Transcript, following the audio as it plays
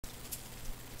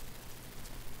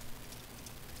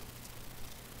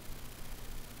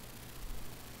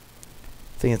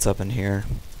think it's up in here.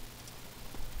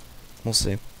 We'll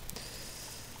see. I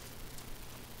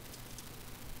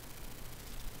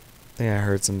think I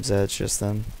heard some Zeds just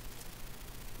then.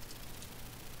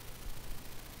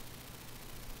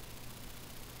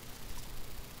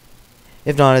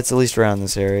 If not, it's at least around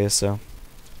this area, so.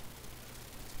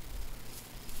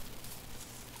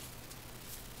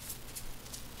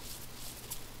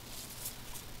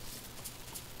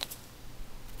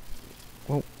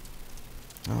 Whoa.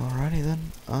 Alrighty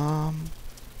then.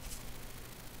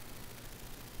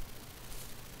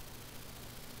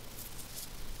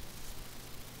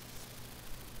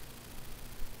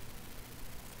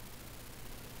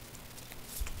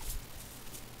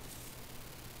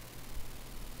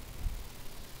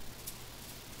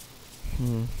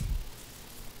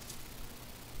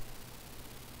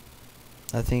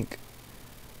 I think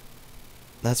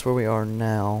that's where we are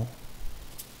now.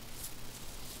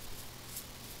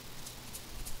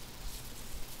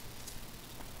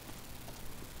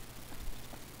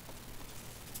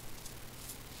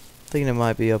 Thinking it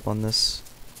might be up on this.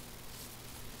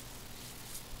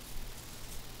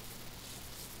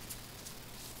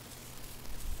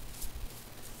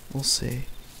 We'll see.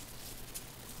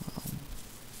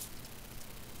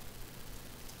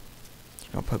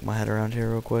 I'll poke my head around here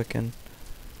real quick and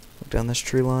look down this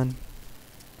tree line.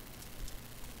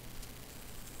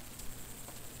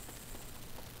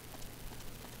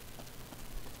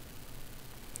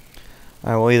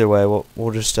 Alright, well either way,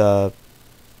 we'll just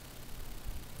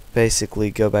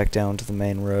basically go back down to the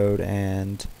main road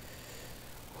and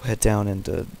we'll head down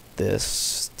into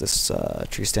this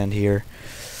tree stand here.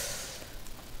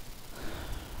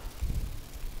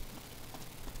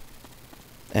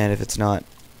 And if it's not,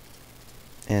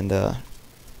 and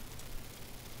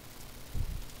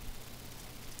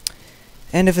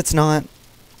if it's not,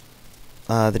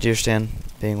 the deer stand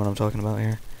being what I'm talking about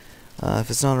here, if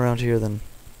it's not around here, then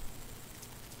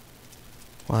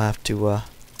we'll have to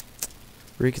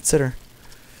reconsider.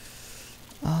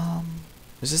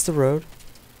 Is this the road?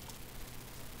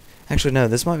 Actually, no,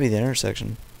 this might be the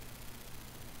intersection.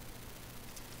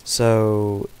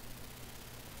 So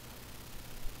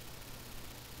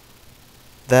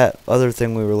that other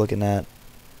thing we were looking at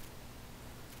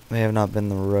may have not been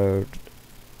the road.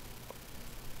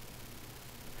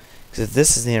 Because if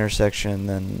this is the intersection,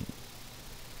 then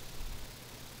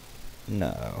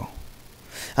no.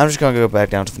 I'm just going to go back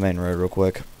down to the main road real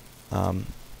quick.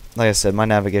 Like I said, my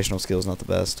navigational skill is not the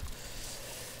best.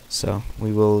 So,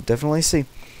 we will definitely see.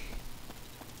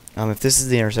 If this is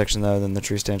the intersection, though, then the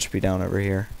tree stand should be down over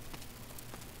here.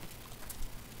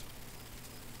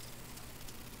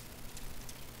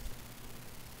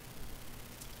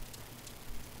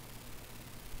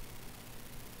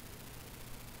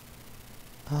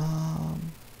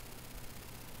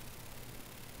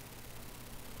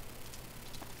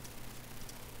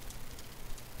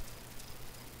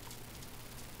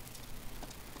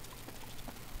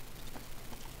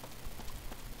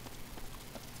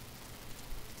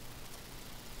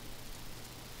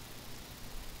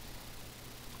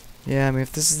 Yeah, I mean,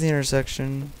 if this is the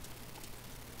intersection,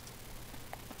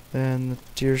 then the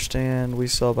deer stand we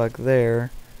saw back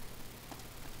there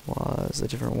was a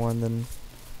different one than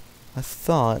I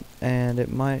thought, and it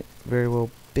might very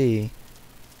well be.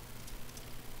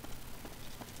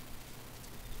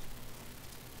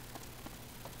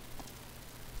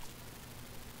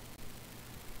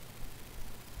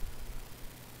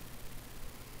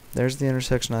 There's the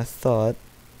intersection I thought.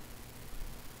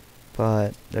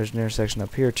 But there's an intersection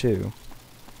up here too.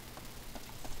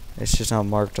 It's just not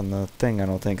marked on the thing, I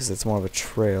don't think, because it's more of a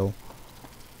trail.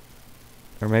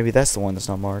 Or maybe that's the one that's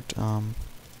not marked.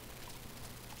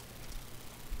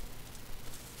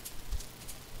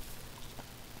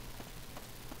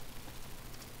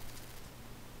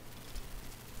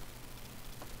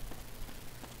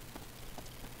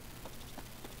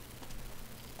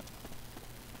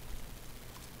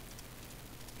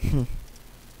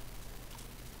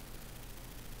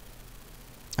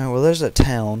 Alright, well there's a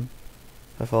town.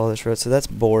 If I follow this road, so that's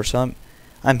Boar, so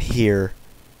I'm here.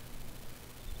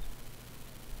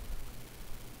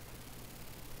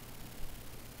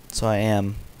 So I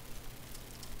am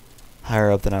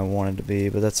higher up than I wanted to be,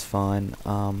 but that's fine.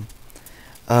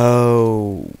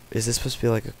 Oh, is this supposed to be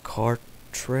like a car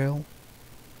trail?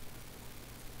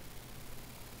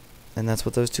 And that's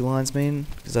what those two lines mean?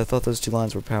 Because I thought those two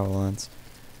lines were power lines.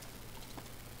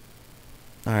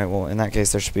 Alright, well, in that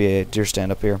case, there should be a deer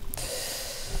stand up here.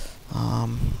 I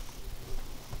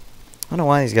don't know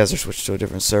why these guys are switched to a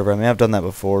different server. I mean, I've done that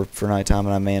before for nighttime,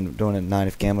 and I may end up doing it at night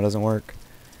if gamma doesn't work.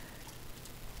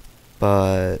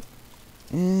 But,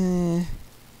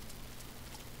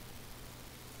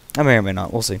 I may or may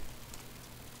not. We'll see.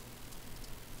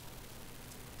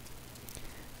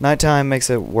 Nighttime makes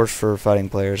it worse for fighting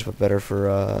players, but better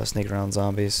for sneaking around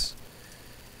zombies.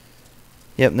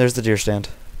 Yep, there's the deer stand.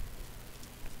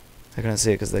 I couldn't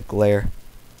see it because of the glare.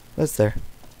 But it's there.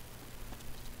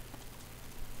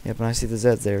 Yep, and I see the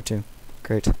Zeds there too.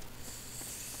 Great. I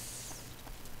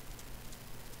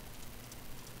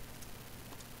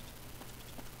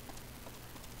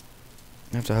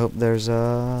have to hope there's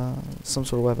some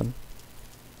sort of weapon.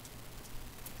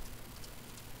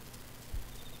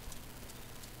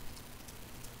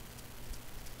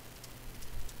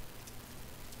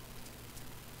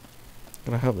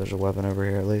 I hope there's a weapon over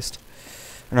here at least.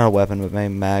 Or not a weapon, but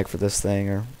maybe mag for this thing,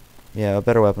 or yeah, a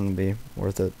better weapon would be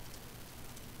worth it.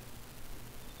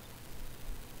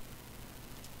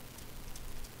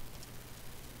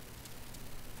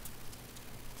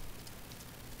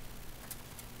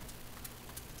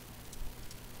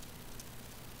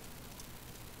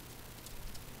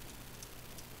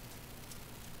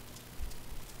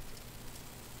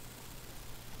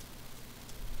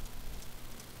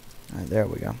 Alright, there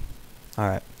we go.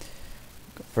 Alright.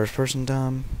 First person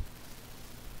time.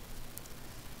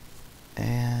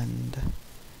 And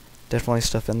definitely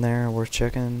stuff in there worth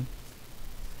checking.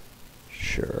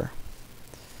 Sure.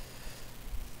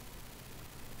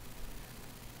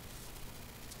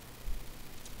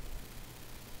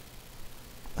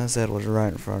 That was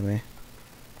right in front of me.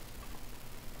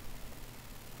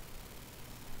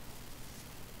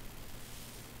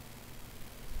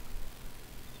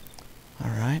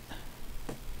 Alright.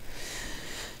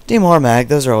 DMR mag,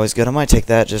 those are always good. I might take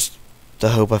that just to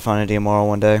hope I find a DMR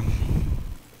one day.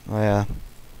 I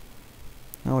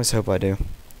always hope I do.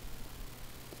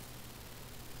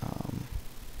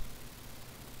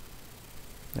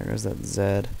 There goes that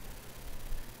Z.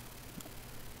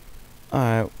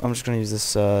 Alright, I'm just going to use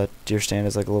this deer stand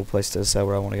as like a little place to decide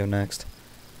where I want to go next.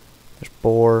 There's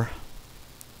boar.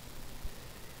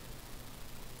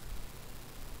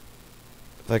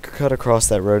 If I could cut across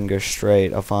that road and go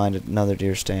straight, I'll find another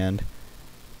deer stand.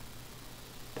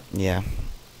 Yeah.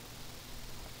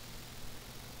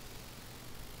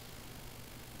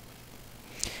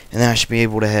 And then I should be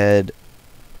able to head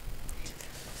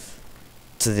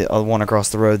to the other one across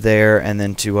the road there, and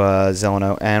then to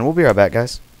Zeleno. And we'll be right back,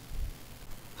 guys.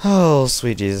 Oh,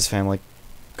 sweet Jesus, family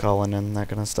calling and that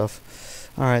kind of stuff.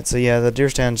 Alright, so yeah, the deer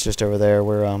stand's just over there.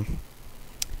 We're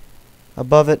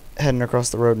above it, heading across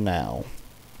the road now.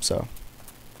 So,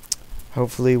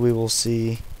 hopefully we will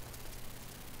see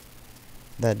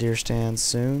that deer stand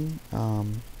soon.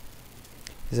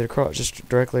 Is it across, just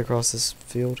directly across this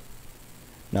field?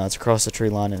 No, it's across the tree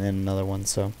line and then another one.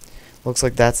 So, looks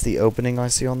like that's the opening I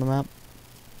see on the map.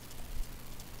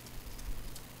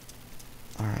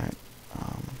 Alright.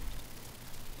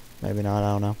 Maybe not,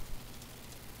 I don't know.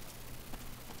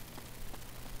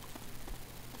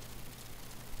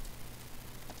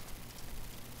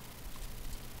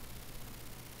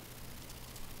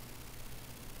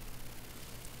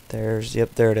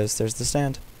 Yep, there it is. There's the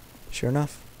stand. Sure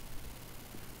enough.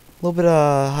 A little bit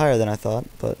higher than I thought,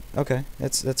 but okay.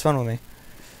 It's fun with me.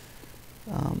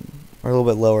 Or a little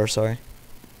bit lower, sorry.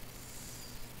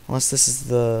 Unless this is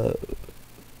the...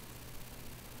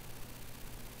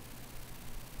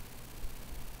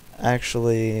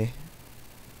 Actually...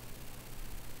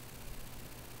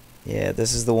 Yeah,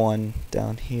 this is the one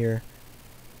down here.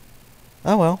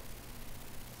 Oh well.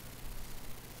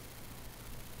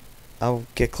 I'll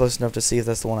get close enough to see if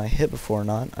that's the one I hit before or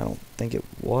not. I don't think it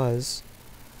was.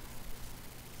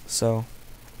 So,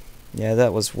 yeah,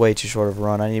 that was way too short of a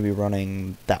run. I need to be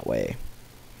running that way.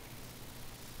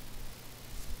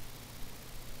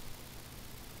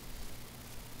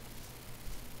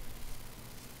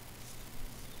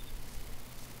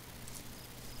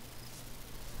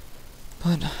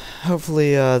 But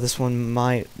hopefully this one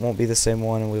won't be the same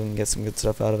one and we can get some good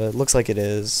stuff out of it. Looks like it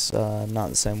is not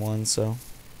the same one, so...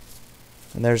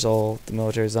 And there's all the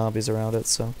military zombies around it,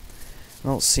 so... I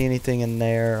don't see anything in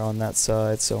there on that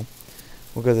side, so...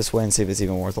 We'll go this way and see if it's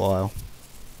even worthwhile.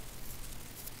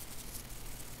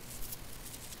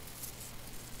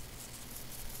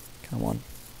 Come on.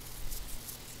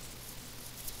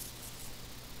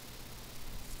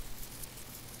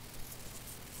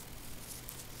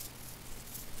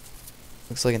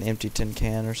 Looks like an empty tin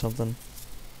can or something.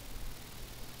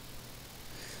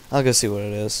 I'll go see what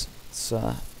it is. It's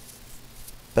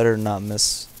better to not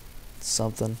miss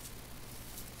something.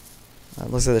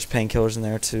 Looks like there's painkillers in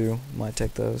there too. Might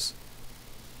take those.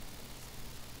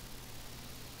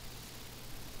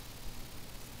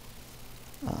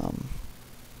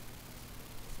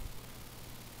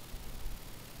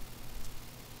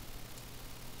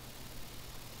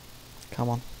 Come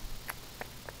on.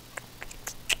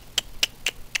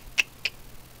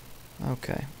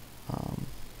 Okay.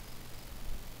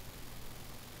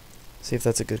 See if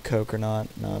that's a good Coke or not.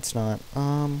 No, it's not.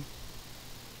 I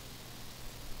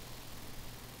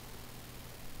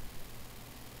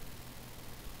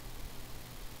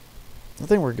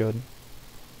think we're good.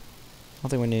 I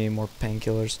don't think we need any more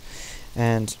painkillers.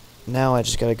 And now I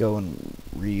just gotta go and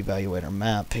reevaluate our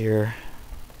map here.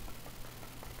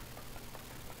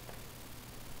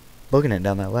 Booking it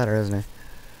down that ladder, isn't he?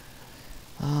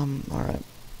 Alright.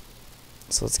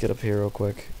 So let's get up here real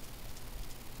quick.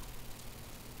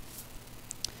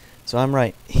 So I'm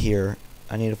right here.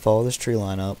 I need to follow this tree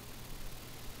line up.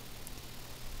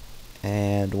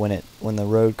 And when the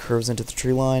road curves into the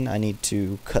tree line, I need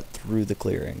to cut through the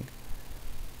clearing.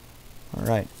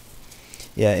 Alright.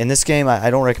 Yeah, in this game, I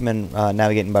don't recommend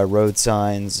navigating by road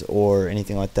signs or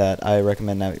anything like that. I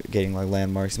recommend navigating like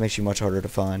landmarks. It makes you much harder to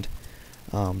find.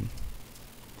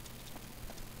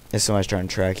 If somebody's trying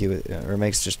to track you, or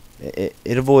makes just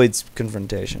it avoids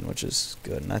confrontation, which is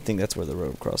good. And I think that's where the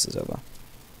road crosses over.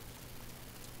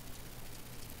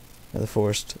 Or the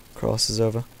forest crosses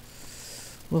over.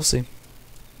 We'll see.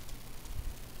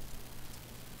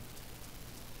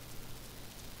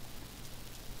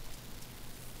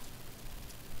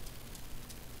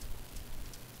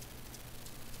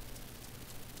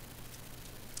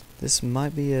 This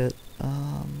might be it.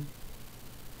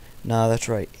 Nah, that's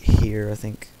right here, I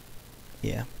think.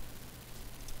 Yeah.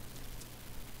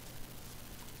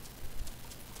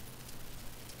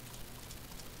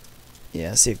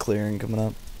 Yeah, I see a clearing coming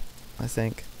up, I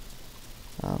think.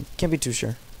 Can't be too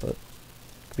sure, but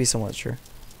could be somewhat sure.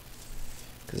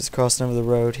 Because it's crossing over the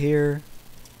road here.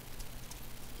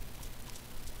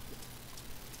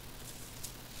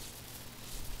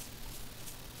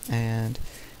 And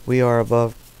we are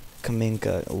above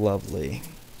Kaminka. Lovely.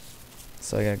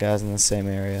 So I got guys in the same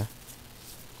area.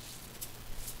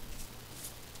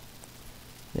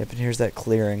 Yep, and here's that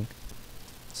clearing.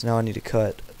 So now I need to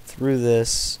cut through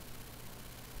this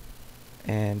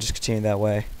and just continue that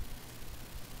way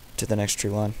to the next tree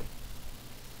line.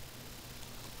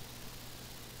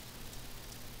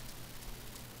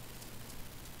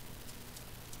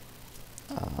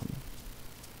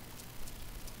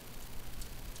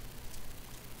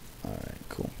 Alright,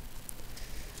 cool.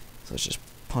 So let's just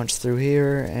punch through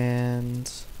here and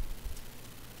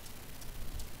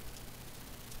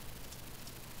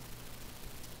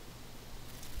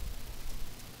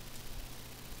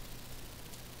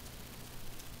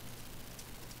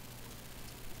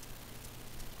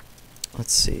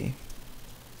let's see.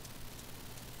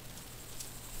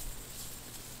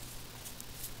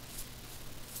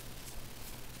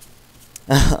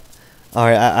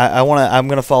 Alright, I'm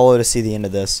gonna follow to see the end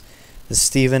of this. This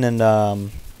Steven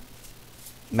and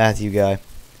Matthew guy.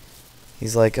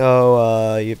 He's like,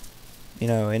 oh, you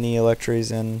know, any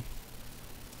electries in,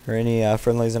 or any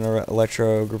friendlies in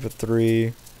Electro group of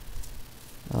 3.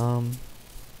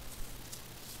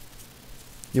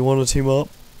 You want to team up?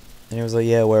 And he was like,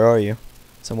 yeah, where are you?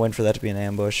 So I'm waiting for that to be an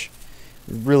ambush.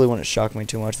 Really wouldn't shock me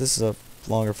too much. This is a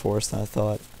longer forest than I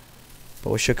thought.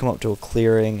 But we should come up to a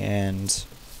clearing, and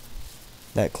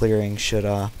that clearing should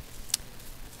have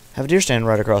a deer stand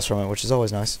right across from it, which is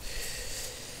always nice.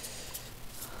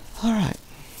 Alright.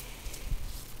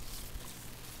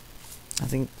 I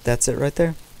think that's it right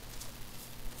there.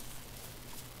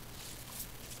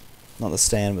 Not the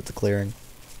stand, but the clearing.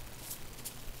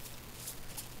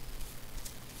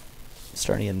 It's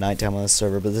starting to get nighttime on this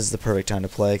server, but this is the perfect time to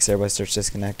play because everybody starts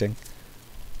disconnecting.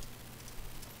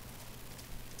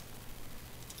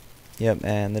 Yep,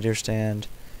 and the deer stand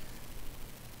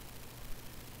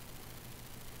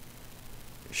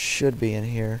should be in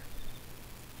here.